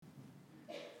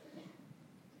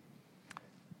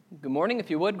Good morning. If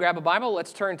you would, grab a Bible.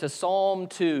 Let's turn to Psalm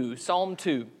 2. Psalm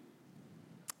 2.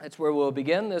 That's where we'll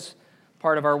begin this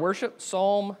part of our worship,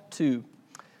 Psalm 2.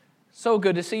 So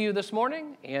good to see you this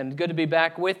morning, and good to be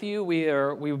back with you.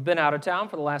 We've been out of town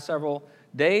for the last several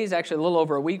days, actually a little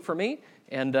over a week for me,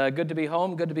 and good to be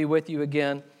home, good to be with you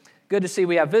again. Good to see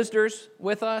we have visitors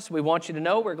with us. We want you to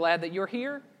know we're glad that you're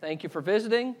here. Thank you for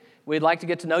visiting. We'd like to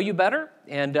get to know you better,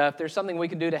 and if there's something we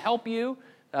can do to help you,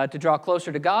 to draw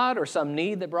closer to God, or some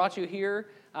need that brought you here,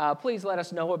 please let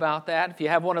us know about that. If you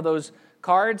have one of those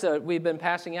cards that we've been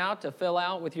passing out to fill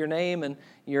out with your name and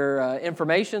your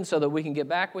information so that we can get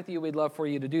back with you, we'd love for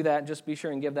you to do that. Just be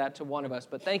sure and give that to one of us.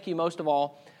 But thank you most of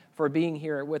all for being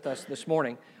here with us this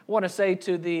morning. I want to say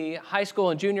to the high school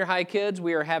and junior high kids,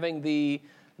 we are having the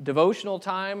devotional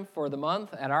time for the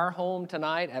month at our home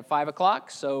tonight at 5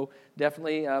 o'clock, so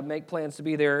definitely make plans to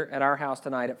be there at our house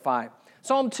tonight at 5.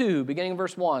 Psalm 2, beginning in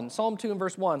verse 1. Psalm 2 and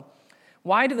verse 1.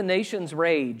 Why do the nations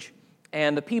rage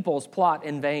and the peoples plot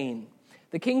in vain?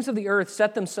 The kings of the earth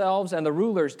set themselves and the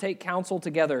rulers take counsel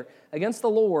together against the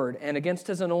Lord and against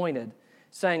his anointed,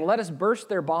 saying, let us burst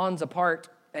their bonds apart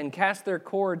and cast their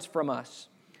cords from us.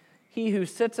 He who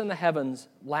sits in the heavens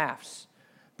laughs.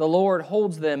 The Lord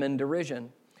holds them in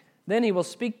derision. Then he will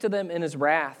speak to them in his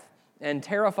wrath and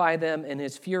terrify them in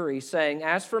his fury, saying,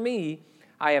 as for me,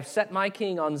 I have set my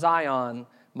king on Zion,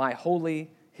 my holy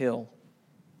hill.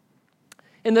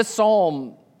 In this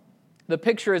psalm, the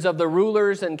picture is of the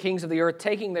rulers and kings of the earth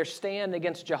taking their stand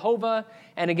against Jehovah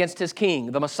and against his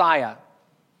king, the Messiah.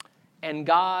 And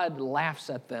God laughs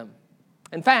at them.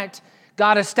 In fact,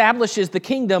 God establishes the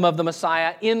kingdom of the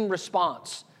Messiah in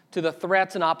response to the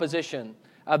threats and opposition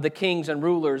of the kings and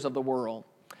rulers of the world.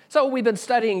 So we've been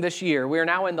studying this year. We are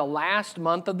now in the last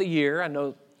month of the year. I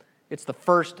know it's the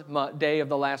first day of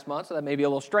the last month, so that may be a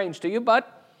little strange to you,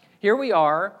 but here we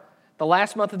are, the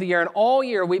last month of the year, and all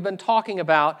year we've been talking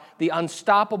about the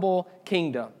unstoppable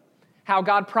kingdom, how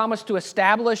God promised to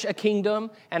establish a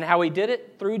kingdom, and how he did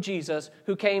it through Jesus,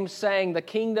 who came saying the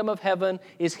kingdom of heaven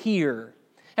is here.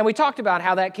 And we talked about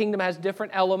how that kingdom has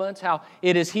different elements, how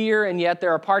it is here, and yet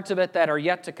there are parts of it that are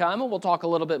yet to come, and we'll talk a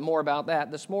little bit more about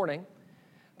that this morning.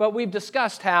 But we've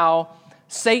discussed how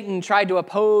Satan tried to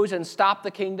oppose and stop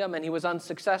the kingdom, and he was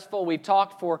unsuccessful. We've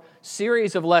talked for a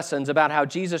series of lessons about how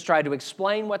Jesus tried to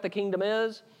explain what the kingdom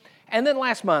is. And then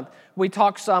last month, we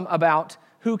talked some about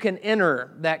who can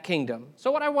enter that kingdom. So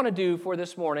what I want to do for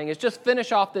this morning is just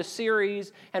finish off this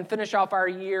series and finish off our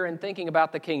year in thinking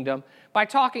about the kingdom by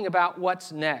talking about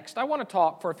what's next. I want to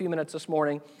talk for a few minutes this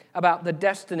morning about the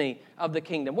destiny of the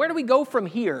kingdom. Where do we go from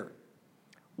here?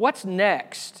 What's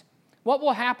next? What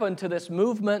will happen to this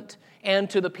movement and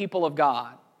to the people of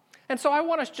God? And so I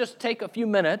want us to just take a few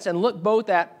minutes and look both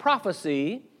at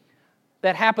prophecy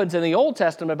that happens in the Old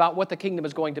Testament about what the kingdom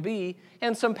is going to be,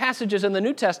 and some passages in the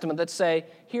New Testament that say,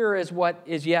 here is what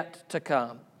is yet to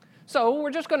come. So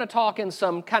we're just going to talk in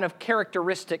some kind of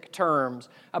characteristic terms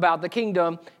about the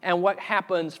kingdom and what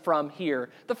happens from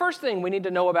here. The first thing we need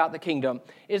to know about the kingdom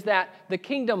is that the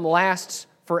kingdom lasts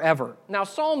forever. Now,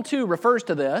 Psalm 2 refers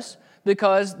to this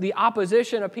because the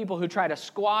opposition of people who try to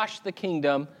squash the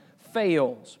kingdom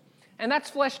fails. And that's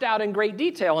fleshed out in great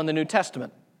detail in the New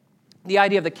Testament. The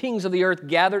idea of the kings of the earth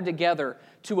gathered together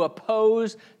to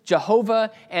oppose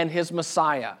Jehovah and his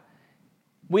Messiah.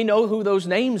 We know who those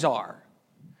names are.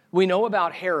 We know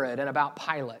about Herod and about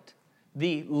Pilate,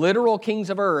 the literal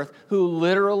kings of earth who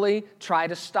literally try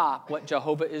to stop what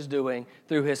Jehovah is doing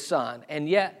through his son, and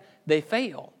yet they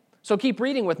fail. So keep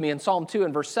reading with me in Psalm 2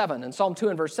 and verse 7. In Psalm 2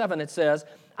 and verse 7 it says,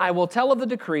 I will tell of the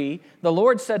decree. The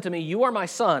Lord said to me, you are my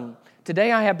son.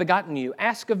 Today I have begotten you.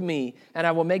 Ask of me, and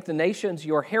I will make the nations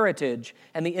your heritage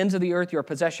and the ends of the earth your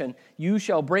possession. You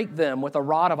shall break them with a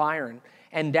rod of iron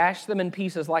and dash them in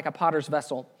pieces like a potter's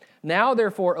vessel. Now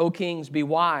therefore, O kings, be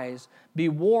wise. Be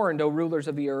warned, O rulers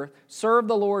of the earth. Serve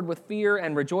the Lord with fear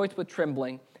and rejoice with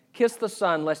trembling. Kiss the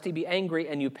Son, lest he be angry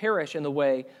and you perish in the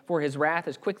way, for his wrath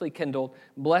is quickly kindled.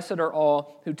 Blessed are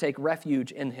all who take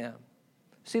refuge in him.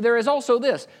 See, there is also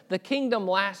this. The kingdom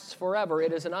lasts forever.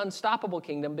 It is an unstoppable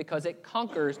kingdom because it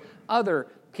conquers other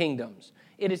kingdoms.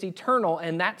 It is eternal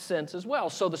in that sense as well.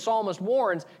 So the psalmist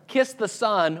warns, kiss the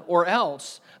Son or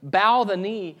else. Bow the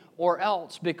knee or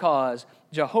else, because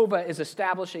Jehovah is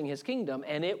establishing his kingdom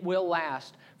and it will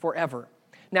last forever.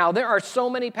 Now, there are so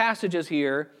many passages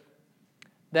here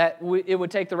that it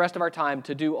would take the rest of our time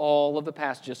to do all of the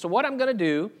passages. So what I'm going to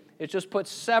do is just put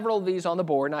several of these on the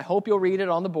board, and I hope you'll read it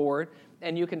on the board,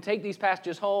 and you can take these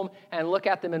passages home and look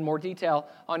at them in more detail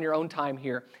on your own time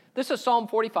here. This is Psalm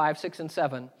 45, 6 and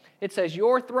 7. It says,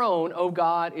 your throne, O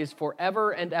God, is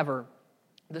forever and ever.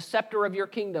 The scepter of your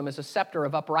kingdom is a scepter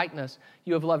of uprightness.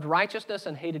 You have loved righteousness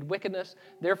and hated wickedness.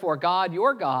 Therefore, God,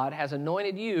 your God, has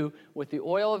anointed you with the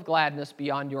oil of gladness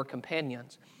beyond your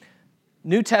companions.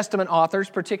 New Testament authors,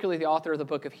 particularly the author of the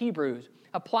book of Hebrews,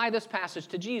 apply this passage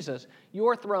to Jesus.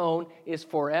 Your throne is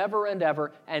forever and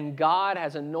ever, and God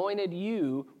has anointed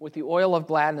you with the oil of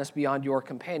gladness beyond your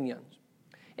companions.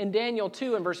 In Daniel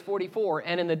 2 and verse 44,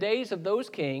 and in the days of those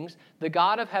kings, the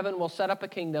God of heaven will set up a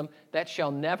kingdom that shall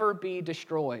never be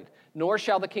destroyed, nor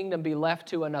shall the kingdom be left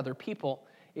to another people.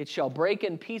 It shall break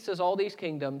in pieces all these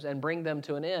kingdoms and bring them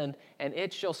to an end, and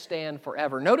it shall stand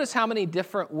forever. Notice how many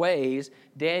different ways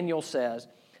Daniel says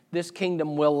this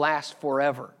kingdom will last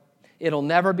forever. It'll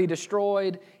never be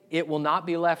destroyed. It will not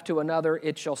be left to another.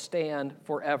 It shall stand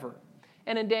forever.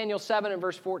 And in Daniel 7 and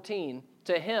verse 14,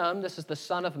 to him, this is the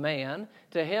Son of Man,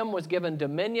 to him was given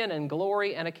dominion and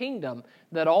glory and a kingdom,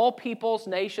 that all peoples,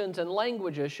 nations, and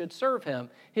languages should serve him.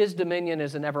 His dominion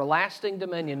is an everlasting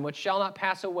dominion which shall not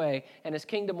pass away, and his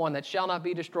kingdom one that shall not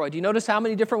be destroyed. Do you notice how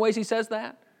many different ways he says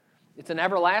that? It's an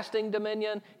everlasting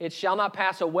dominion. It shall not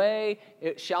pass away.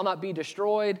 It shall not be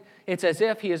destroyed. It's as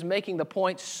if he is making the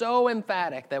point so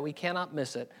emphatic that we cannot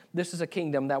miss it. This is a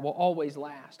kingdom that will always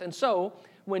last. And so,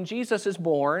 when Jesus is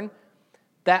born,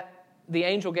 that the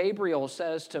angel Gabriel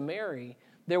says to Mary,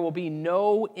 there will be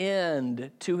no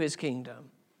end to his kingdom.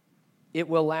 It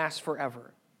will last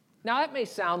forever. Now, that may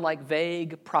sound like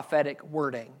vague prophetic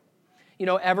wording. You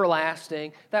know,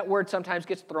 everlasting, that word sometimes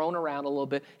gets thrown around a little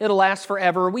bit. It'll last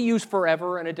forever. We use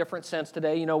forever in a different sense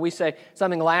today. You know, we say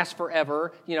something lasts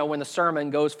forever, you know, when the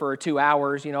sermon goes for 2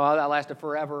 hours, you know, oh, that lasted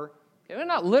forever.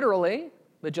 Not literally,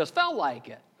 but just felt like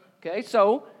it. Okay,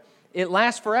 so it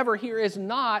lasts forever here is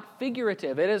not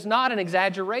figurative. It is not an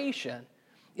exaggeration.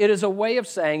 It is a way of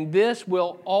saying this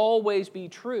will always be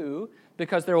true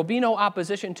because there will be no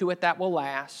opposition to it that will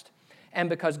last and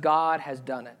because God has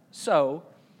done it. So,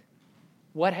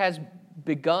 what has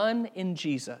begun in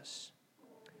Jesus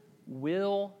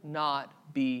will not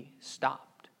be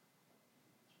stopped.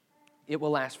 It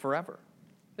will last forever.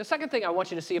 The second thing I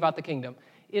want you to see about the kingdom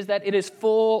is that it is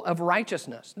full of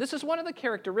righteousness. This is one of the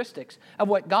characteristics of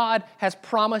what God has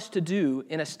promised to do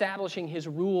in establishing his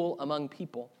rule among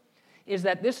people, is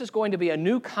that this is going to be a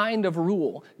new kind of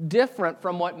rule, different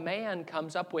from what man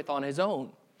comes up with on his own.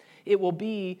 It will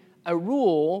be a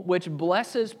rule which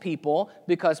blesses people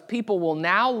because people will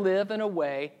now live in a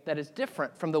way that is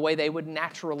different from the way they would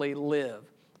naturally live.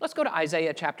 Let's go to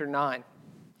Isaiah chapter 9.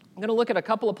 I'm going to look at a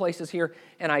couple of places here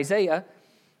in Isaiah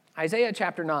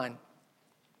chapter 9.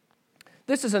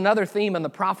 This is another theme in the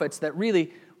prophets that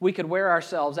really we could wear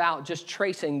ourselves out just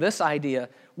tracing this idea,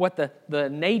 what the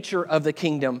nature of the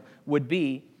kingdom would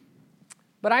be.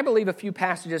 But I believe a few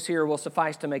passages here will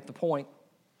suffice to make the point.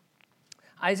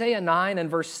 Isaiah 9 and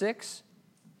verse 6.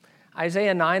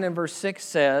 Isaiah 9 and verse 6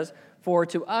 says, "For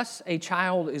to us a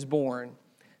child is born,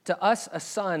 to us a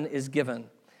son is given,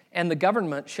 and the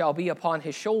government shall be upon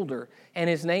his shoulder, and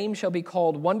his name shall be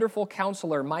called Wonderful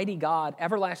Counselor, Mighty God,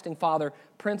 Everlasting Father,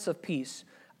 Prince of Peace.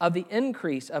 Of the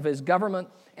increase of his government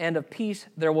and of peace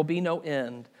there will be no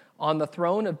end, on the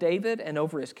throne of David and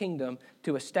over his kingdom,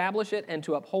 to establish it and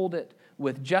to uphold it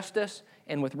with justice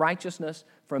and with righteousness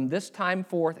from this time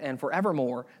forth and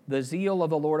forevermore. The zeal of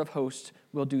the Lord of hosts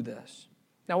will do this."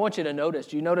 Now I want you to notice,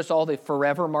 do you notice all the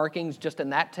forever markings just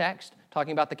in that text,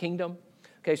 talking about the kingdom?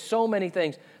 Okay, so many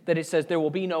things that it says there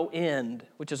will be no end,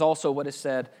 which is also what is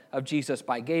said of Jesus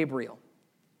by Gabriel.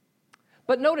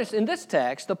 But notice in this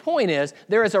text, the point is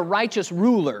there is a righteous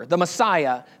ruler, the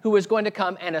Messiah, who is going to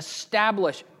come and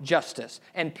establish justice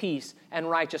and peace and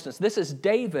righteousness. This is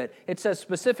David. It says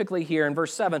specifically here in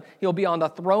verse 7, he'll be on the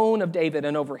throne of David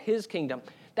and over his kingdom.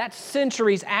 That's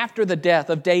centuries after the death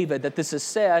of David that this is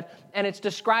said, and it's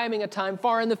describing a time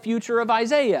far in the future of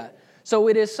Isaiah. So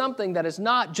it is something that is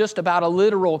not just about a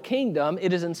literal kingdom.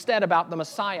 It is instead about the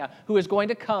Messiah who is going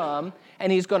to come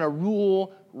and he's going to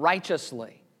rule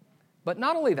righteously. But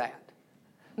not only that,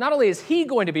 not only is he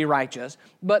going to be righteous,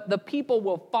 but the people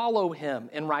will follow him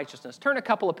in righteousness. Turn a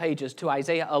couple of pages to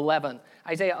Isaiah 11.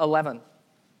 Isaiah 11.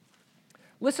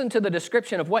 Listen to the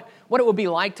description of what it will be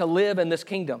like to live in this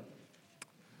kingdom.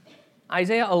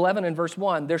 Isaiah 11 and verse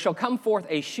 1, "There shall come forth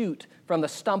a shoot from the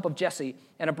stump of Jesse,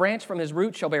 and a branch from his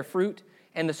root shall bear fruit,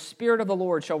 and the Spirit of the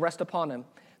Lord shall rest upon him,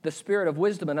 the Spirit of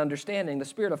wisdom and understanding, the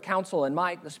Spirit of counsel and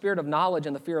might, the Spirit of knowledge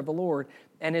and the fear of the Lord,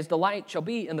 and his delight shall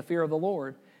be in the fear of the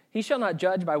Lord. He shall not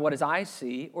judge by what his eyes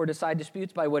see, or decide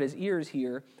disputes by what his ears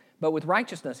hear, but with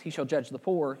righteousness he shall judge the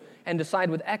poor, and decide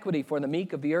with equity for the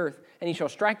meek of the earth. And he shall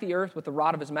strike the earth with the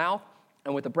rod of his mouth,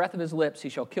 and with the breath of his lips he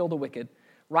shall kill the wicked.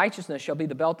 Righteousness shall be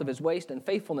the belt of his waist, and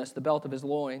faithfulness the belt of his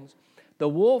loins. The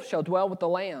wolf shall dwell with the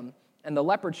lamb, and the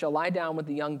leopard shall lie down with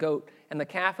the young goat, and the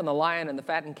calf and the lion and the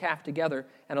fattened calf together,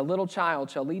 and a little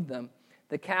child shall lead them.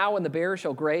 The cow and the bear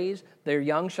shall graze, their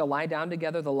young shall lie down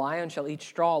together, the lion shall eat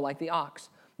straw like the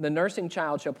ox. The nursing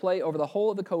child shall play over the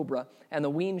hole of the cobra, and the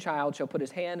weaned child shall put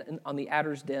his hand on the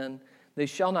adder's den. They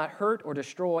shall not hurt or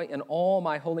destroy in all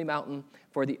my holy mountain,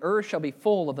 for the earth shall be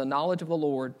full of the knowledge of the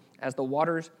Lord as the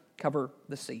waters cover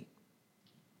the sea.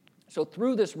 So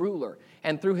through this ruler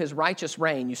and through his righteous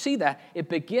reign, you see that it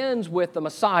begins with the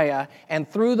Messiah, and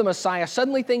through the Messiah,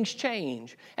 suddenly things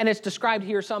change. And it's described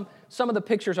here, some of the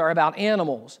pictures are about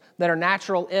animals that are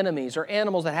natural enemies or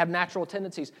animals that have natural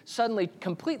tendencies, suddenly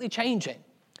completely changing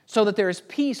so that there is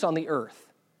peace on the earth.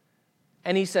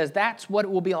 And he says that's what it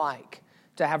will be like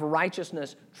to have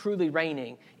righteousness truly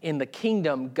reigning in the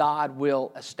kingdom God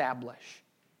will establish.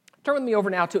 Turn with me over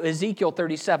now to Ezekiel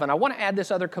 37. I want to add this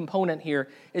other component here,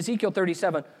 Ezekiel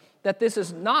 37, that this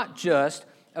is not just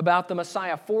about the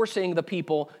Messiah forcing the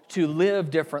people to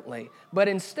live differently, but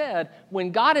instead,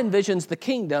 when God envisions the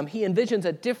kingdom, he envisions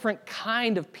a different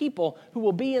kind of people who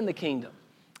will be in the kingdom.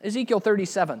 Ezekiel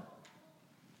 37.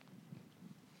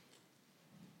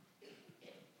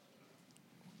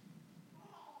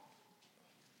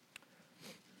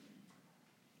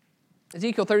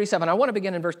 Ezekiel 37, I want to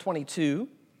begin in verse 22.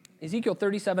 Ezekiel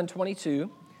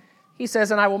 37:22, he says,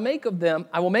 "And I will make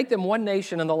them one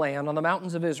nation in the land on the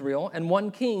mountains of Israel, and one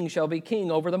king shall be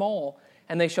king over them all.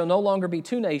 And they shall no longer be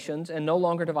two nations, and no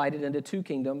longer divided into two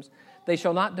kingdoms. They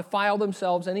shall not defile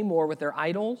themselves any more with their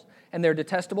idols and their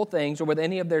detestable things, or with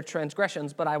any of their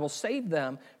transgressions, but I will save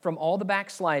them from all the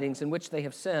backslidings in which they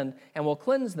have sinned, and will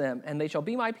cleanse them, and they shall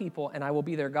be my people, and I will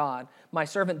be their God. My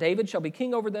servant David shall be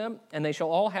king over them, and they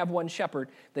shall all have one shepherd.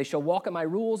 They shall walk in my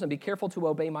rules and be careful to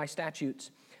obey my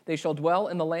statutes. They shall dwell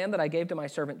in the land that I gave to my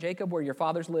servant Jacob, where your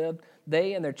fathers lived.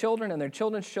 They and their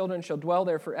children's children shall dwell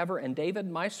there forever, and David,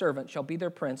 my servant, shall be their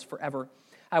prince forever.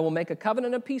 I will make a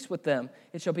covenant of peace with them.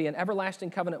 It shall be an everlasting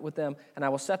covenant with them, and I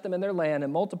will set them in their land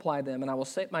and multiply them, and I will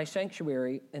set my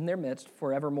sanctuary in their midst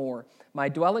forevermore. My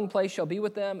dwelling place shall be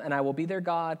with them, and I will be their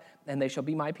God, and they shall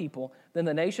be my people. Then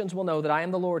the nations will know that I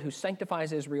am the Lord who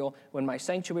sanctifies Israel, when my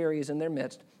sanctuary is in their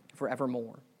midst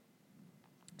forevermore."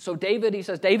 So David, he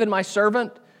says, David, my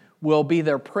servant, will be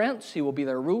their prince. He will be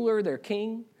their ruler, their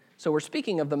king. So we're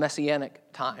speaking of the Messianic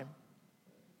time.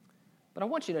 But I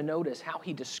want you to notice how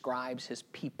he describes his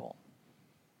people.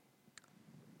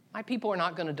 My people are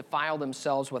not going to defile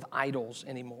themselves with idols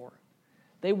anymore.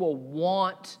 They will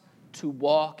want to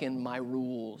walk in my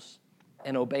rules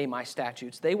and obey my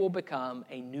statutes. They will become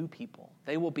a new people.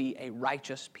 They will be a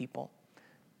righteous people.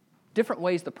 Different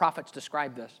ways the prophets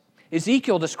describe this.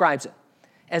 Ezekiel describes it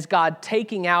as God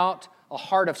taking out a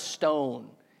heart of stone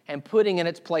and putting in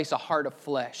its place a heart of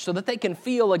flesh so that they can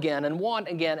feel again and want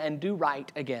again and do right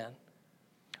again.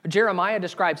 Jeremiah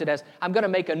describes it as, I'm going to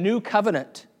make a new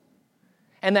covenant.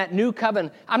 And that new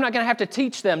covenant, I'm not going to have to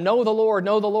teach them, know the Lord,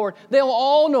 know the Lord. They'll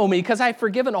all know me because I've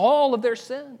forgiven all of their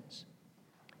sins.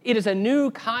 It is a new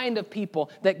kind of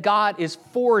people that God is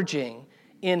forging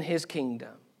in his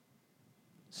kingdom.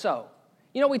 So,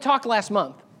 we talked last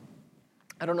month.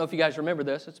 I don't know if you guys remember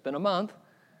this. It's been a month.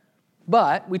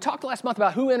 But we talked last month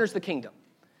about who enters the kingdom.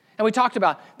 And we talked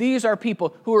about these are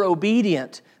people who are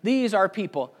obedient. These are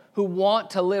people who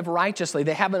want to live righteously.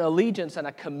 They have an allegiance and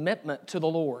a commitment to the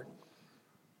Lord.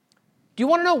 Do you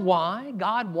want to know why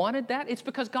God wanted that? It's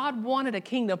because God wanted a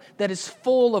kingdom that is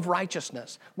full of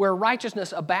righteousness, where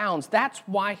righteousness abounds. That's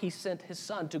why he sent his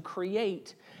son, to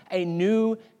create a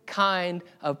new kind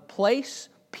of place,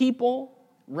 people,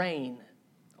 reign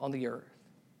on the earth.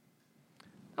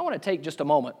 I want to take just a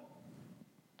moment.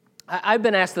 I've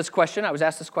been asked this question. I was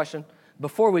asked this question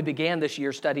before we began this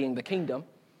year studying the kingdom.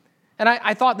 And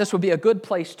I thought this would be a good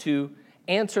place to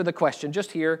answer the question.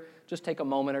 Just take a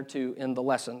moment or two in the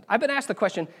lesson. I've been asked the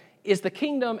question, is the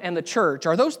kingdom and the church,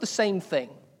 are those the same thing?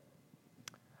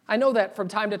 I know that from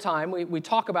time to time we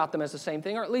talk about them as the same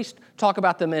thing, or at least talk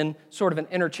about them in sort of an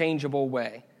interchangeable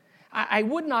way. I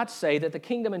would not say that the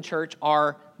kingdom and church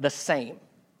are the same.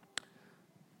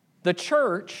 The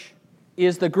church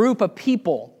is the group of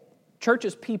people. Church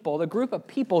is people, the group of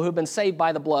people who've been saved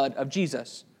by the blood of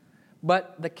Jesus.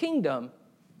 But the kingdom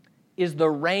is the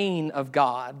reign of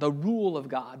God, the rule of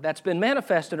God that's been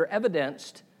manifested or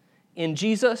evidenced in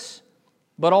Jesus,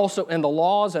 but also in the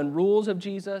laws and rules of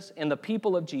Jesus, in the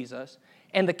people of Jesus.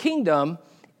 And the kingdom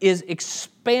is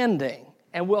expanding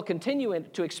and will continue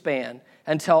to expand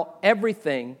until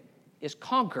everything is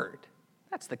conquered.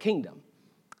 That's the kingdom.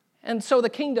 And so the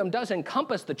kingdom does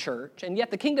encompass the church, and yet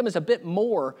the kingdom is a bit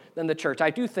more than the church. I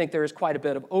do think there is quite a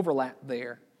bit of overlap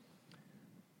there.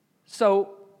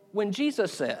 So when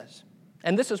Jesus says,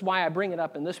 and this is why I bring it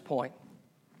up in this point,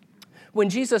 when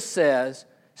Jesus says,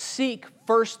 seek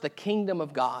first the kingdom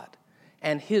of God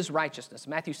and his righteousness,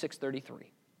 Matthew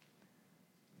 6:33.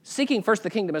 Seeking first the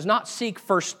kingdom is not seek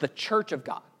first the church of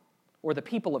God or the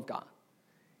people of God.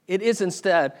 It is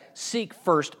instead seek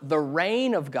first the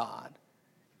reign of God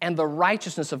and the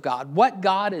righteousness of God, what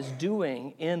God is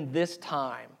doing in this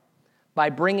time by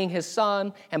bringing his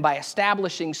Son and by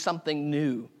establishing something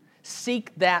new.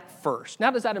 Seek that first.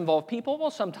 Now, does that involve people?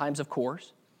 Well, sometimes, of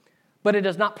course. But it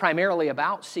is not primarily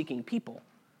about seeking people.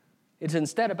 It's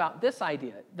instead about this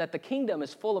idea that the kingdom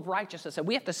is full of righteousness, and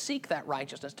we have to seek that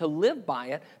righteousness to live by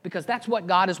it, because that's what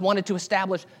God has wanted to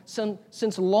establish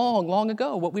since long, long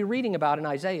ago, what we're reading about in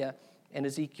Isaiah and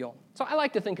Ezekiel. So I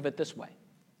like to think of it this way.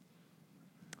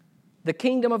 The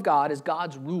kingdom of God is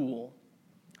God's rule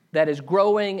that is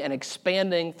growing and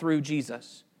expanding through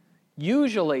Jesus.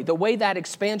 Usually, the way that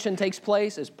expansion takes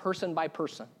place is person by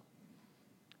person.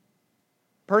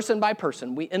 Person by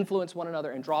person, we influence one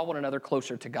another and draw one another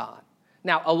closer to God.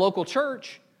 Now, a local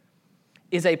church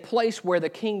is a place where the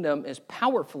kingdom is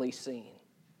powerfully seen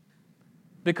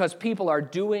because people are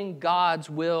doing God's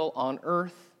will on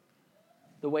earth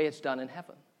the way it's done in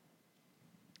heaven,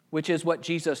 which is what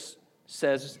Jesus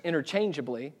says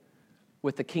interchangeably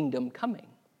with the kingdom coming.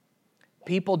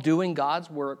 People doing God's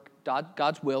work,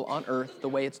 God's will on earth the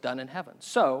way it's done in heaven.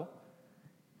 So,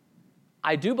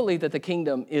 I do believe that the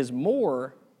kingdom is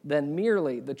more than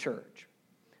merely the church.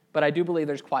 But I do believe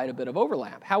there's quite a bit of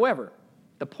overlap. However,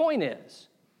 the point is,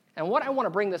 and what I want to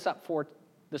bring this up for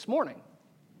this morning,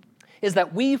 is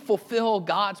that we fulfill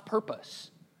God's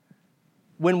purpose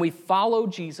when we follow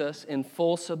Jesus in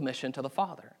full submission to the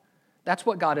Father. That's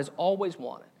what God has always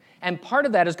wanted. And part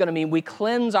of that is going to mean we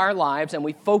cleanse our lives and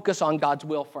we focus on God's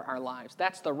will for our lives.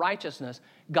 That's the righteousness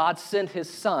God sent his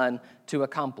Son to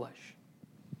accomplish.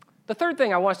 The third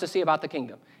thing I want us to see about the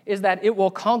kingdom is that it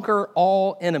will conquer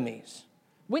all enemies.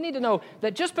 We need to know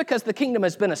that just because the kingdom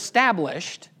has been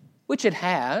established, which it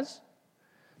has,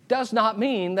 does not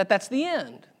mean that that's the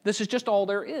end. This is just all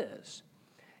there is.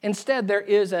 Instead, there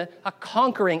is a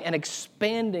conquering and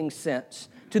expanding sense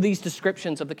to these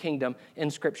descriptions of the kingdom in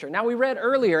Scripture. Now, we read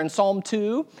earlier in Psalm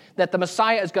 2 that the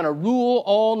Messiah is going to rule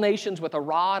all nations with a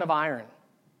rod of iron.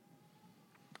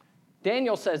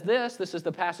 Daniel says this is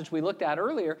the passage we looked at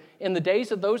earlier. In the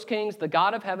days of those kings, the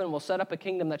God of heaven will set up a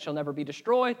kingdom that shall never be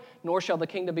destroyed, nor shall the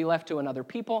kingdom be left to another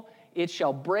people. It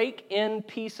shall break in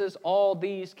pieces all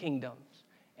these kingdoms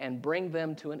and bring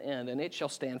them to an end, and it shall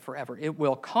stand forever. It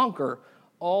will conquer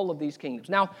all of these kingdoms.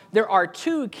 Now, there are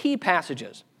two key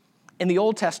passages in the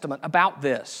Old Testament about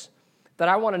this that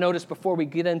I want to notice before we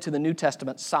get into the New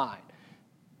Testament side.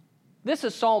 This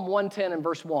is Psalm 110 and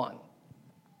verse 1.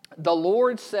 The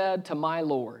Lord said to my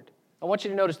Lord. I want you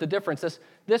to notice the difference.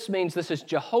 This means this is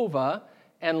Jehovah,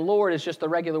 and Lord is just the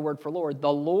regular word for Lord.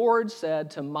 The Lord said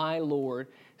to my Lord,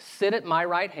 sit at my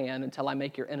right hand until I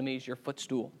make your enemies your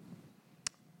footstool.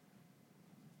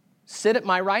 Sit at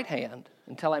my right hand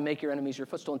until I make your enemies your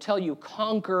footstool, until you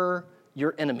conquer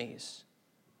your enemies.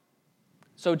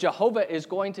 So Jehovah is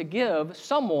going to give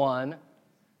someone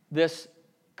this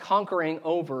conquering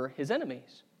over his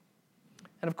enemies.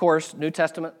 And of course, New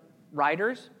Testament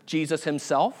writers, Jesus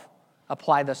himself,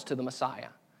 apply this to the Messiah.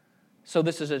 So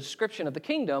this is a description of the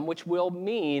kingdom, which will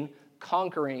mean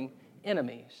conquering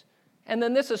enemies. And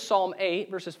then this is Psalm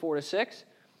 8, verses 4 to 6.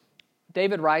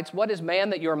 David writes, what is man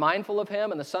that you are mindful of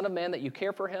him, and the son of man that you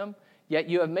care for him? Yet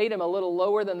you have made him a little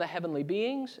lower than the heavenly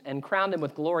beings and crowned him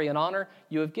with glory and honor.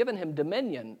 You have given him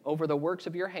dominion over the works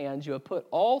of your hands. You have put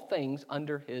all things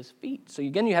under his feet. So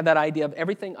again, you have that idea of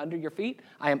everything under your feet.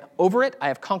 I am over it. I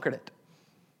have conquered it.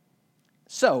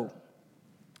 So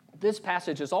this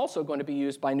passage is also going to be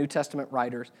used by New Testament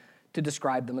writers to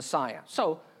describe the Messiah.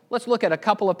 So let's look at a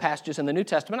couple of passages in the New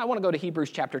Testament. I want to go to Hebrews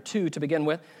chapter 2 to begin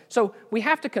with. So we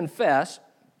have to confess,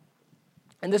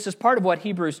 and this is part of what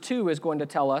Hebrews 2 is going to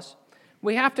tell us,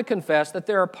 we have to confess that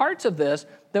there are parts of this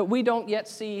that we don't yet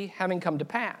see having come to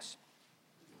pass.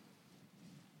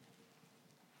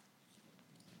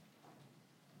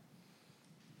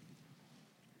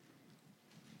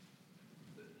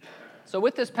 So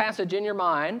with this passage in your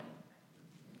mind,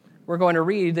 we're going to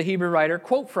read the Hebrew writer,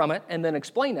 quote from it, and then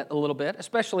explain it a little bit,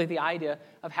 especially the idea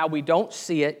of how we don't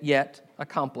see it yet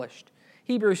accomplished.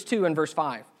 Hebrews 2 and verse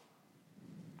 5.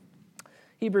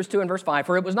 Hebrews 2 and verse 5,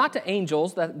 for it was not to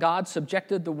angels that God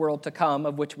subjected the world to come,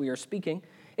 of which we are speaking.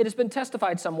 It has been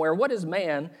testified somewhere, what is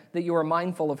man that you are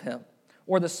mindful of him?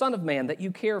 Or the son of man that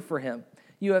you care for him?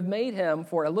 You have made him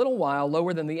for a little while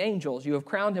lower than the angels. You have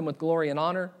crowned him with glory and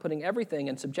honor, putting everything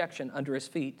in subjection under his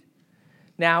feet.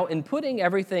 Now, in putting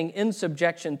everything in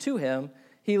subjection to him,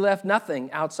 he left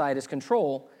nothing outside his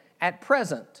control. At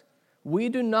present, we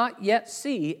do not yet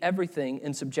see everything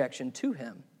in subjection to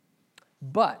him.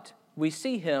 But we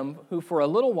see him who for a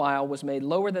little while was made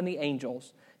lower than the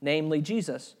angels, namely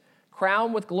Jesus,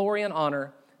 crowned with glory and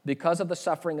honor because of the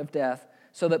suffering of death,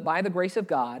 so that by the grace of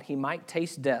God he might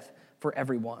taste death for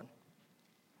everyone.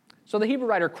 So the Hebrew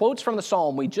writer quotes from the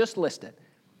psalm we just listed,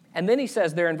 and then he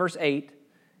says there in verse 8,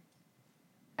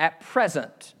 at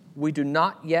present, we do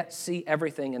not yet see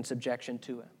everything in subjection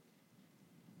to him.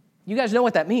 You guys know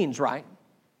what that means, right?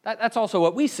 That's also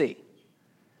what we see.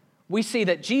 We see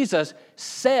that Jesus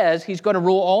says he's going to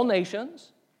rule all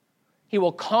nations. He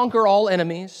will conquer all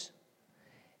enemies.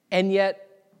 And yet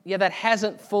that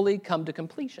hasn't fully come to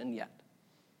completion yet.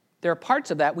 There are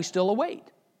parts of that we still await.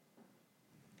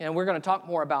 And we're going to talk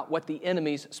more about what the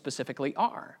enemies specifically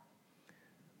are.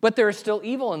 But there is still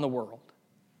evil in the world.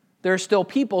 There are still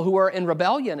people who are in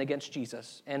rebellion against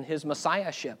Jesus and his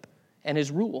messiahship and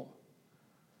his rule.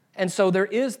 And so there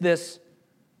is this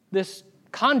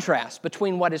contrast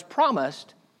between what is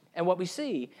promised and what we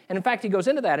see. And in fact, he goes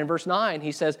into that in verse 9.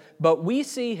 He says, but we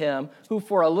see him who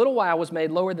for a little while was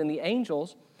made lower than the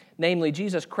angels, namely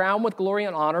Jesus, crowned with glory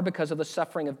and honor because of the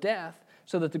suffering of death,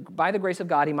 so that by the grace of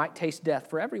God he might taste death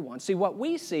for everyone. See, what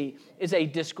we see is a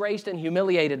disgraced and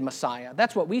humiliated Messiah.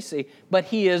 That's what we see. But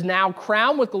he is now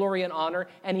crowned with glory and honor,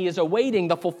 and he is awaiting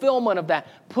the fulfillment of that.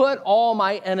 Put all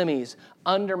my enemies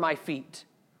under my feet,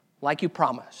 like you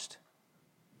promised.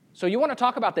 So you want to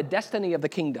talk about the destiny of the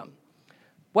kingdom.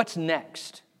 What's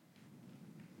next?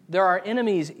 There are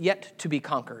enemies yet to be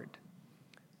conquered.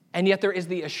 And yet there is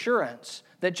the assurance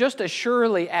that just as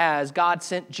surely as God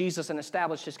sent Jesus and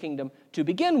established his kingdom to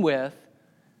begin with,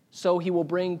 so he will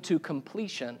bring to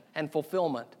completion and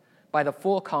fulfillment by the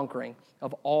full conquering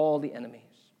of all the enemies.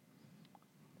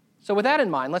 So with that in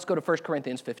mind, let's go to 1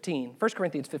 Corinthians 15. 1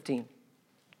 Corinthians 15.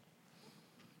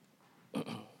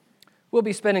 We'll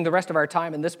be spending the rest of our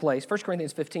time in this place. 1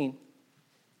 Corinthians 15.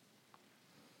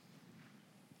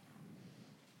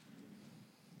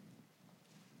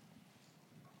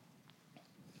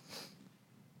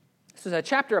 This is a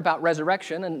chapter about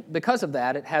resurrection, and because of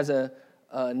that, it has a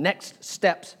next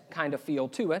steps kind of feel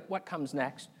to it. What comes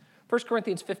next? 1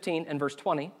 Corinthians 15 and verse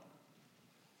 20.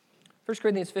 1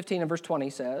 Corinthians 15 and verse 20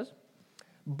 says,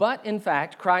 but in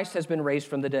fact, Christ has been raised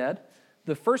from the dead,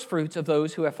 the firstfruits of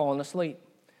those who have fallen asleep.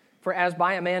 For as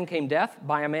by a man came death,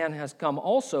 by a man has come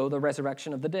also the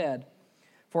resurrection of the dead.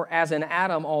 For as in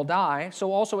Adam all die,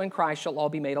 so also in Christ shall all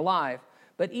be made alive,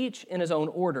 but each in his own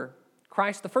order.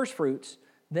 Christ the firstfruits,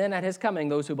 then at his coming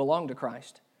those who belong to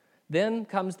Christ. Then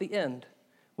comes the end,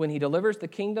 when he delivers the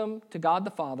kingdom to God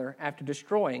the Father after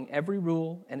destroying every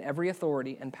rule and every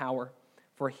authority and power.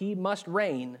 For he must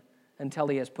reign until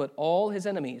he has put all his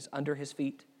enemies under his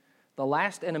feet. The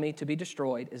last enemy to be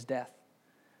destroyed is death.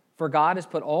 For God has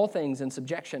put all things in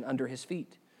subjection under his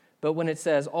feet. But when it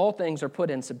says all things are put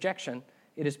in subjection,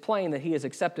 it is plain that he is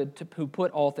accepted who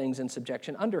put all things in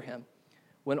subjection under him.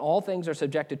 When all things are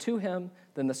subjected to him,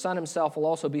 then the Son himself will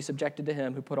also be subjected to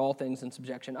him who put all things in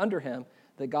subjection under him,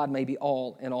 that God may be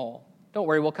all in all. Don't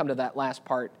worry, we'll come to that last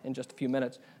part in just a few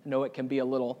minutes. I know it can be a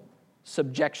little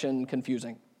subjection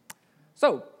confusing.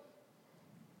 So,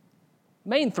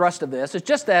 main thrust of this is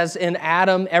just as in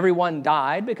Adam everyone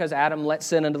died because Adam let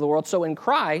sin into the world, so in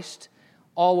Christ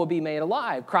all will be made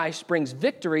alive. Christ brings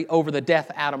victory over the death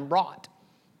Adam brought.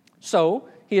 So,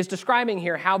 he is describing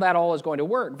here how that all is going to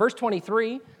work. Verse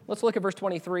 23, let's look at verse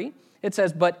 23. It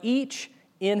says, but each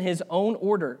in his own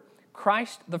order.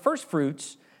 Christ, the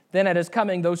firstfruits, then at his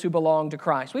coming, those who belong to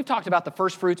Christ. We've talked about the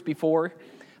firstfruits before.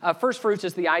 Firstfruits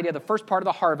is the idea, the first part of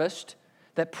the harvest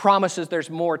that promises there's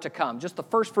more to come. Just the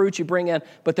first fruits you bring in,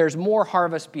 but there's more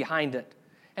harvest behind it.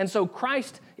 And so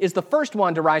Christ is the first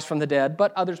one to rise from the dead,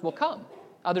 but others will come.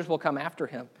 Others will come after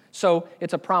him. So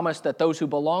it's a promise that those who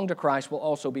belong to Christ will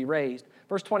also be raised.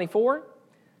 Verse 24,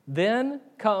 then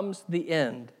comes the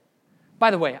end.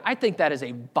 By the way, I think that is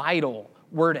a vital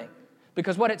wording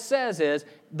because what it says is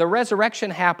the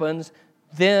resurrection happens,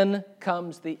 then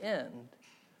comes the end.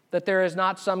 That there is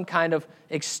not some kind of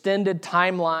extended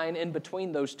timeline in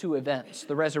between those two events,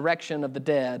 the resurrection of the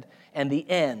dead and the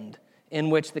end in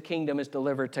which the kingdom is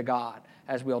delivered to God,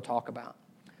 as we'll talk about.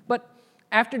 But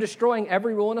after destroying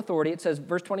every rule and authority, it says,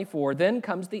 verse 24, then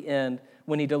comes the end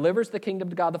when he delivers the kingdom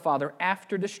to God the Father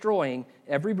after destroying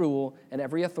every rule and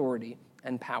every authority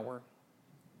and power.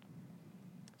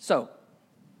 So,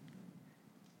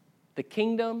 the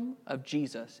kingdom of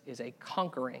Jesus is a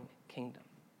conquering kingdom.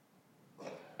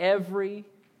 Every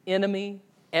enemy,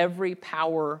 every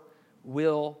power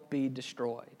will be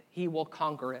destroyed. He will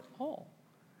conquer it all.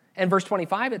 And verse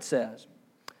 25, it says,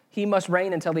 he must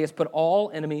reign until he has put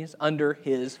all enemies under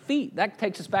his feet. That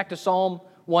takes us back to Psalm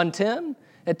 110.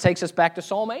 It takes us back to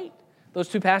Psalm 8. Those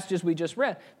two passages we just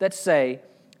read that say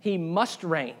he must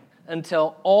reign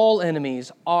until all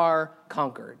enemies are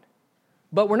conquered.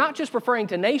 But we're not just referring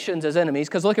to nations as enemies,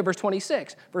 because look at verse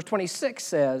 26. Verse 26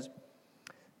 says,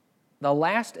 the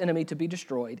last enemy to be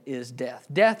destroyed is death.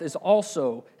 Death is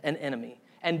also an enemy.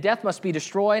 And death must be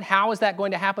destroyed. How is that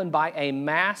going to happen? By a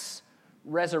mass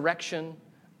resurrection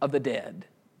of the dead.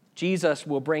 Jesus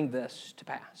will bring this to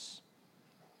pass.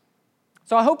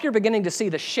 So I hope you're beginning to see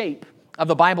the shape of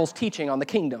the Bible's teaching on the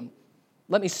kingdom.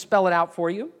 Let me spell it out for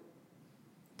you.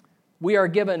 We are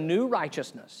given new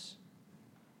righteousness,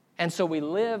 and so we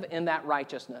live in that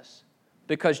righteousness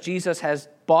because Jesus has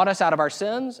bought us out of our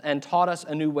sins and taught us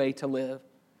a new way to live.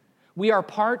 We are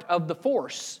part of the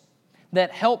force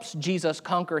that helps Jesus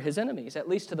conquer his enemies, at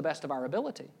least to the best of our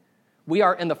ability. We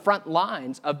are in the front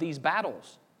lines of these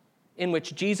battles in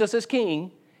which Jesus is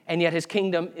king, and yet his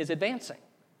kingdom is advancing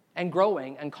and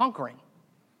growing and conquering.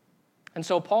 And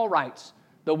so Paul writes,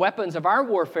 the weapons of our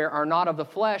warfare are not of the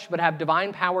flesh, but have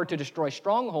divine power to destroy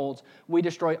strongholds. We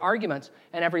destroy arguments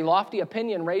and every lofty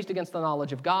opinion raised against the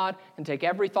knowledge of God, and take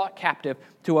every thought captive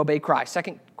to obey Christ.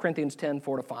 2 Corinthians 10,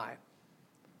 4-5.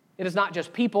 It is not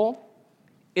just people.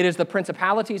 It is the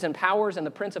principalities and powers and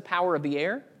the prince of power of the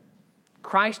air.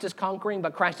 Christ is conquering,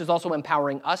 but Christ is also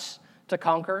empowering us to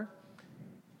conquer.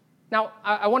 Now,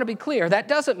 I want to be clear. That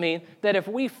doesn't mean that if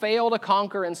we fail to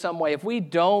conquer in some way, if we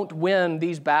don't win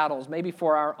these battles, maybe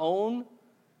for our own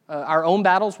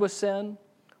battles with sin,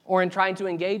 or in trying to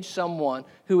engage someone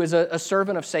who is a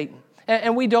servant of Satan,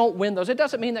 and we don't win those, it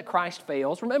doesn't mean that Christ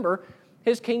fails. Remember,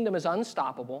 his kingdom is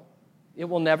unstoppable. It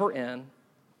will never end.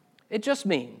 It just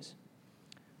means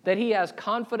that he has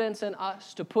confidence in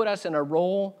us to put us in a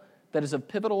role that is of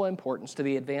pivotal importance to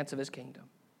the advance of his kingdom.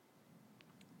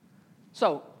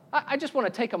 So, I just want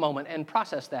to take a moment and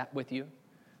process that with you,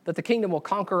 that the kingdom will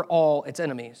conquer all its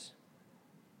enemies.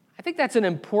 I think that's an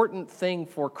important thing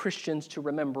for Christians to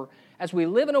remember as we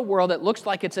live in a world that looks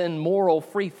like it's in moral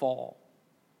freefall.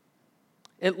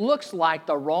 It looks like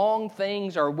the wrong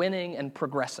things are winning and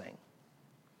progressing.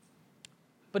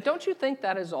 But don't you think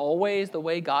that is always the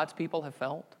way God's people have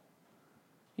felt?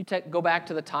 You go back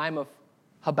to the time of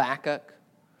Habakkuk,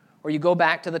 or you go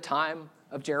back to the time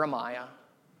of Jeremiah,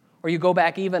 or you go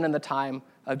back even in the time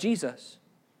of Jesus.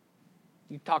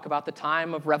 You talk about the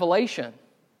time of Revelation.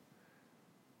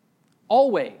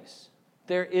 Always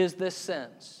there is this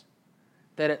sense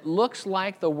that it looks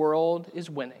like the world is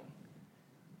winning,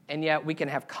 and yet we can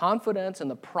have confidence in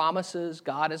the promises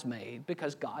God has made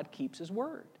because God keeps his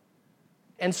word.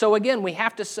 And so again, we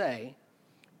have to say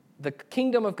the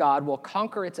kingdom of God will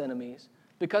conquer its enemies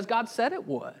because God said it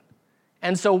would.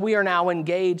 And so we are now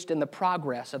engaged in the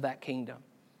progress of that kingdom.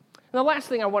 And the last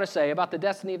thing I want to say about the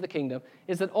destiny of the kingdom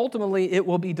is that ultimately it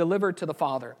will be delivered to the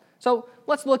Father. So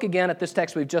let's look again at this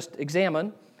text we've just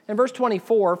examined. In verse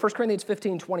 24, 1 Corinthians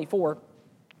 15, 24,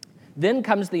 then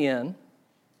comes the end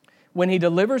when he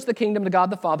delivers the kingdom to God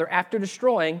the Father after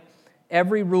destroying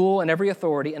every rule and every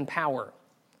authority and power.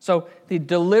 So the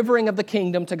delivering of the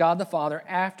kingdom to God the Father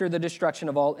after the destruction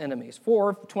of all enemies.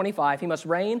 4:25, he must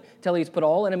reign till he's put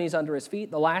all enemies under his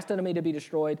feet. The last enemy to be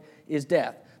destroyed is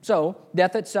death. So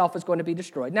death itself is going to be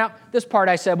destroyed. Now, this part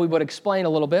I said we would explain a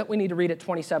little bit. We need to read it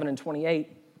 27 and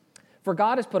 28. For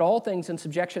God has put all things in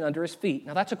subjection under his feet.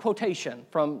 Now, that's a quotation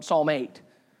from Psalm 8.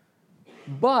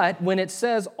 But when it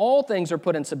says all things are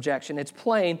put in subjection, it's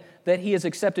plain that he is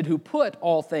accepted who put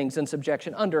all things in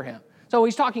subjection under him. So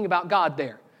he's talking about God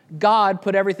there. God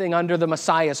put everything under the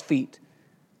Messiah's feet.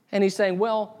 And he's saying,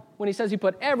 well, when he says he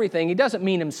put everything, he doesn't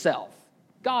mean himself.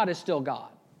 God is still God.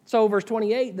 So verse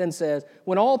 28 then says,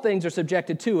 when all things are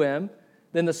subjected to him,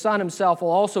 then the Son himself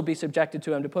will also be subjected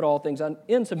to him to put all things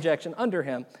in subjection under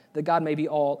him, that God may be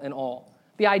all in all.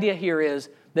 The idea here is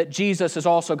that Jesus is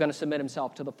also going to submit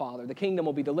himself to the Father. The kingdom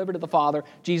will be delivered to the Father,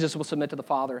 Jesus will submit to the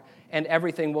Father, and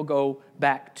everything will go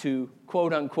back to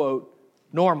quote-unquote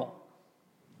normal.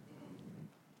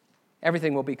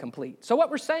 Everything will be complete. So what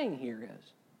we're saying here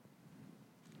is,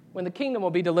 when the kingdom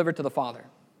will be delivered to the Father,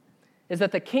 is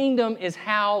that the kingdom is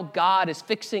how God is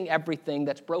fixing everything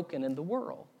that's broken in the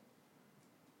world.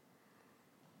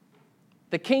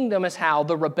 The kingdom is how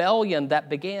the rebellion that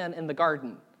began in the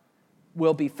garden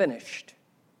will be finished.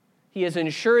 He has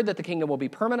ensured that the kingdom will be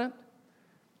permanent.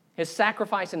 His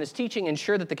sacrifice and his teaching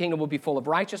ensure that the kingdom will be full of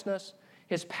righteousness.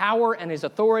 His power and his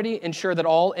authority ensure that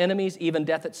all enemies, even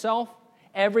death itself,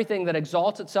 everything that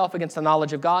exalts itself against the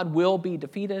knowledge of God will be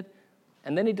defeated.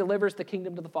 And then he delivers the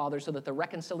kingdom to the Father so that the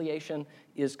reconciliation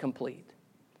is complete.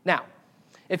 Now,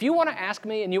 If you want to ask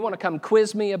me and you want to come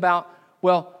quiz me about,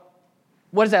 well,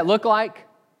 what does that look like?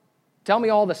 Tell me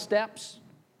all the steps.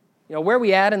 Where are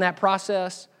we at in that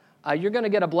process? You're going to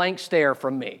get a blank stare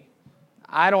from me.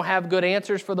 I don't have good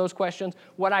answers for those questions.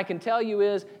 What I can tell you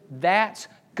is that's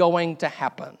going to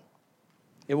happen.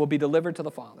 It will be delivered to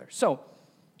the Father. So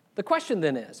the question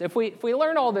then is, if we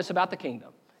learn all this about the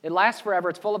kingdom, it lasts forever,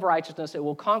 it's full of righteousness, it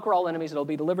will conquer all enemies, it will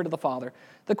be delivered to the Father.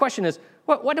 The question is,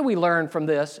 what do we learn from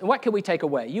this, and what can we take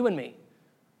away, you and me,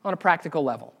 on a practical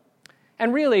level?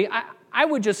 And really, I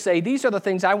would just say these are the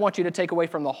things I want you to take away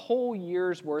from the whole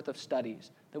year's worth of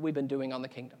studies that we've been doing on the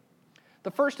kingdom.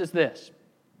 The first is this: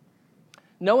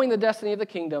 knowing the destiny of the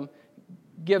kingdom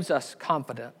gives us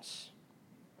confidence.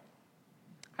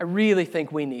 I really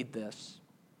think we need this.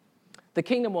 The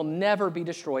kingdom will never be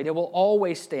destroyed. It will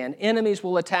always stand. Enemies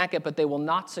will attack it, but they will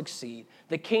not succeed.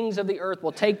 The kings of the earth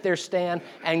will take their stand,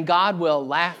 and God will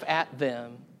laugh at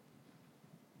them.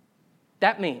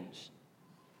 That means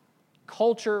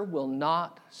culture will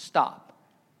not stop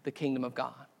the kingdom of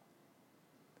God.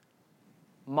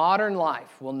 Modern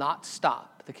life will not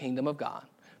stop the kingdom of God.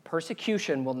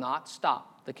 Persecution will not stop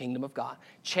the kingdom of God.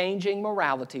 Changing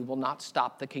morality will not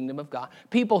stop the kingdom of God.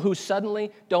 People who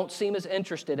suddenly don't seem as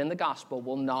interested in the gospel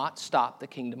will not stop the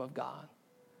kingdom of God.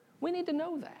 We need to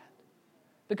know that,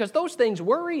 because those things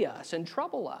worry us and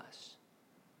trouble us.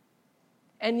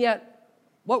 And yet,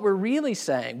 what we're really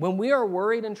saying, when we are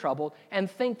worried and troubled and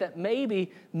think that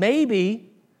maybe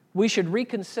we should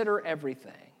reconsider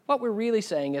everything, what we're really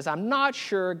saying is, I'm not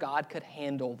sure God could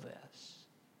handle this.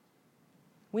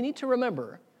 We need to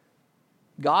remember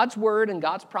God's word and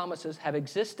God's promises have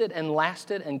existed and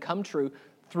lasted and come true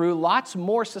through lots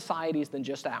more societies than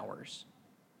just ours.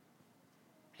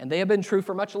 And they have been true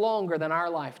for much longer than our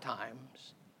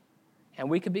lifetimes. And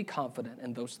we can be confident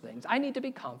in those things. I need to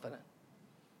be confident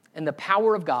in the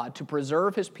power of God to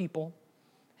preserve His people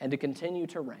and to continue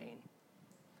to reign.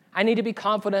 I need to be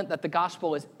confident that the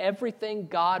gospel is everything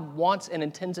God wants and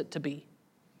intends it to be.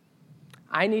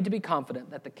 I need to be confident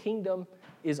that the kingdom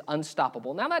is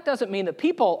unstoppable. Now, that doesn't mean that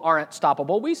people aren't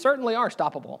stoppable. We certainly are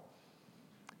stoppable.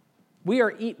 We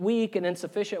are weak and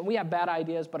insufficient. We have bad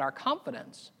ideas, but our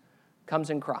confidence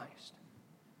comes in Christ.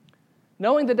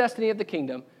 Knowing the destiny of the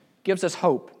kingdom gives us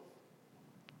hope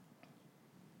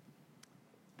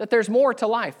that there's more to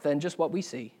life than just what we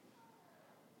see,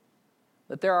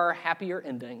 that there are happier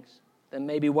endings than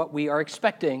maybe what we are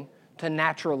expecting to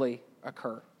naturally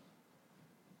occur.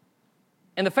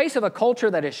 In the face of a culture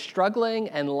that is struggling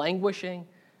and languishing,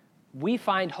 we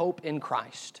find hope in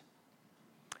Christ.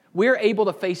 We're able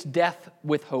to face death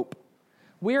with hope.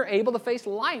 We're able to face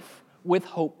life with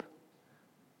hope.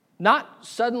 Not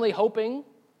suddenly hoping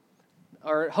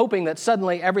that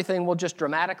suddenly everything will just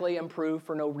dramatically improve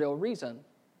for no real reason.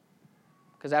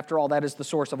 Because after all, that is the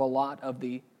source of a lot of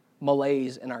the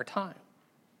malaise in our time.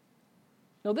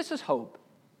 No, this is hope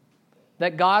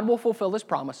that God will fulfill His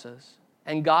promises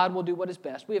and God will do what is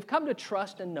best. We have come to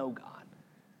trust and know God.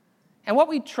 And what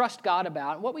we trust God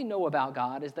about, what we know about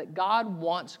God, is that God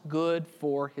wants good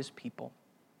for His people.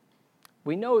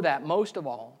 We know that most of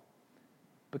all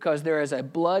because there is a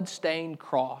blood-stained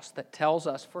cross that tells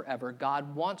us forever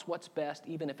God wants what's best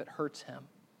even if it hurts Him.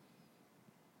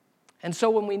 And so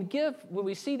when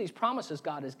we see these promises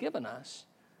God has given us,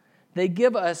 they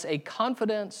give us a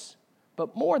confidence,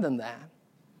 but more than that,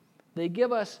 they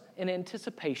give us an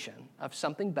anticipation of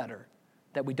something better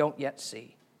that we don't yet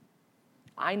see.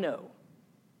 I know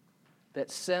that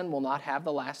sin will not have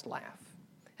the last laugh,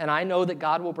 and I know that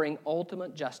God will bring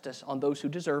ultimate justice on those who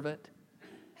deserve it,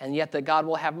 and yet that God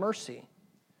will have mercy.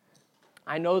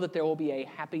 I know that there will be a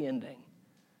happy ending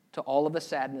to all of the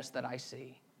sadness that I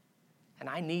see, and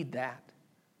I need that.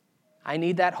 I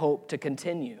need that hope to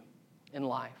continue in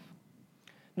life.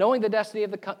 Knowing the destiny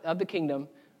of the kingdom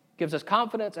gives us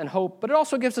confidence and hope, but it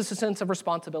also gives us a sense of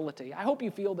responsibility. I hope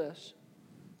you feel this.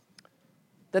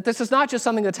 That this is not just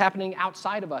something that's happening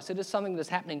outside of us, it is something that's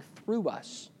happening through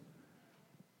us.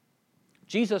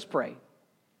 Jesus prayed,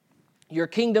 "Your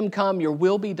kingdom come, your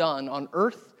will be done on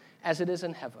earth as it is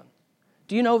in heaven."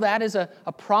 Do you know that is a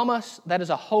promise, that is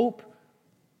a hope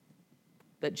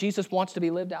that Jesus wants to be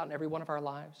lived out in every one of our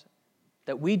lives?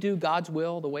 That we do God's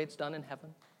will the way it's done in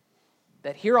heaven?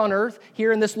 That here on earth,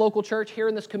 here in this local church, here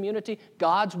in this community,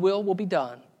 God's will be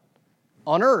done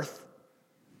on earth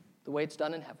the way it's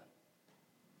done in heaven.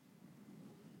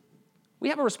 We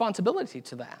have a responsibility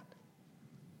to that.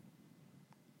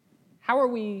 How are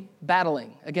we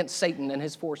battling against Satan and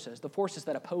his forces, the forces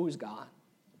that oppose God?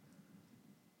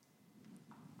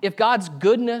 If God's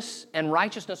goodness and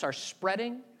righteousness are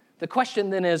spreading, the question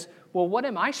then is, well, what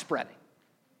am I spreading?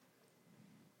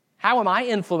 How am I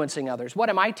influencing others? What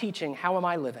am I teaching? How am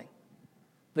I living?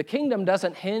 The kingdom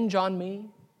doesn't hinge on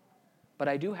me, but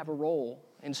I do have a role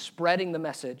in spreading the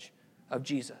message of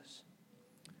Jesus.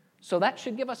 So that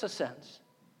should give us a sense.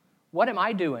 What am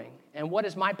I doing, and what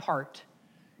is my part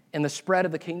in the spread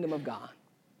of the kingdom of God?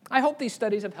 I hope these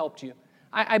studies have helped you.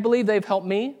 I believe they've helped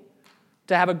me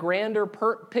to have a grander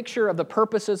picture of the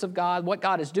purposes of God, what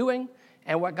God is doing,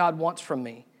 and what God wants from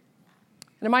me.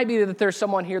 And it might be that there's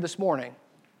someone here this morning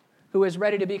who is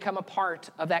ready to become a part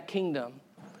of that kingdom,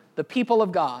 the people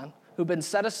of God who've been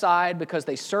set aside because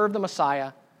they serve the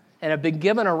Messiah and have been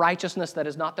given a righteousness that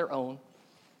is not their own.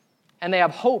 And they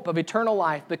have hope of eternal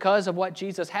life because of what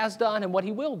Jesus has done and what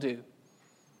he will do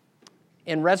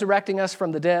in resurrecting us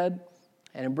from the dead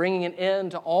and in bringing an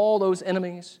end to all those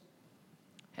enemies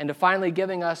and to finally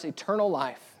giving us eternal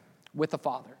life with the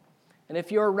Father. And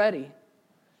if you're ready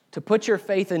to put your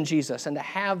faith in Jesus and to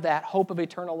have that hope of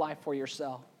eternal life for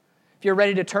yourself, if you're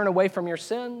ready to turn away from your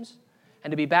sins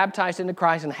and to be baptized into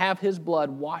Christ and have his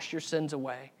blood wash your sins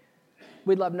away,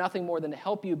 we'd love nothing more than to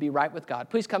help you be right with God.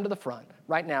 Please come to the front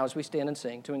right now as we stand and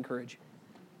sing to encourage you.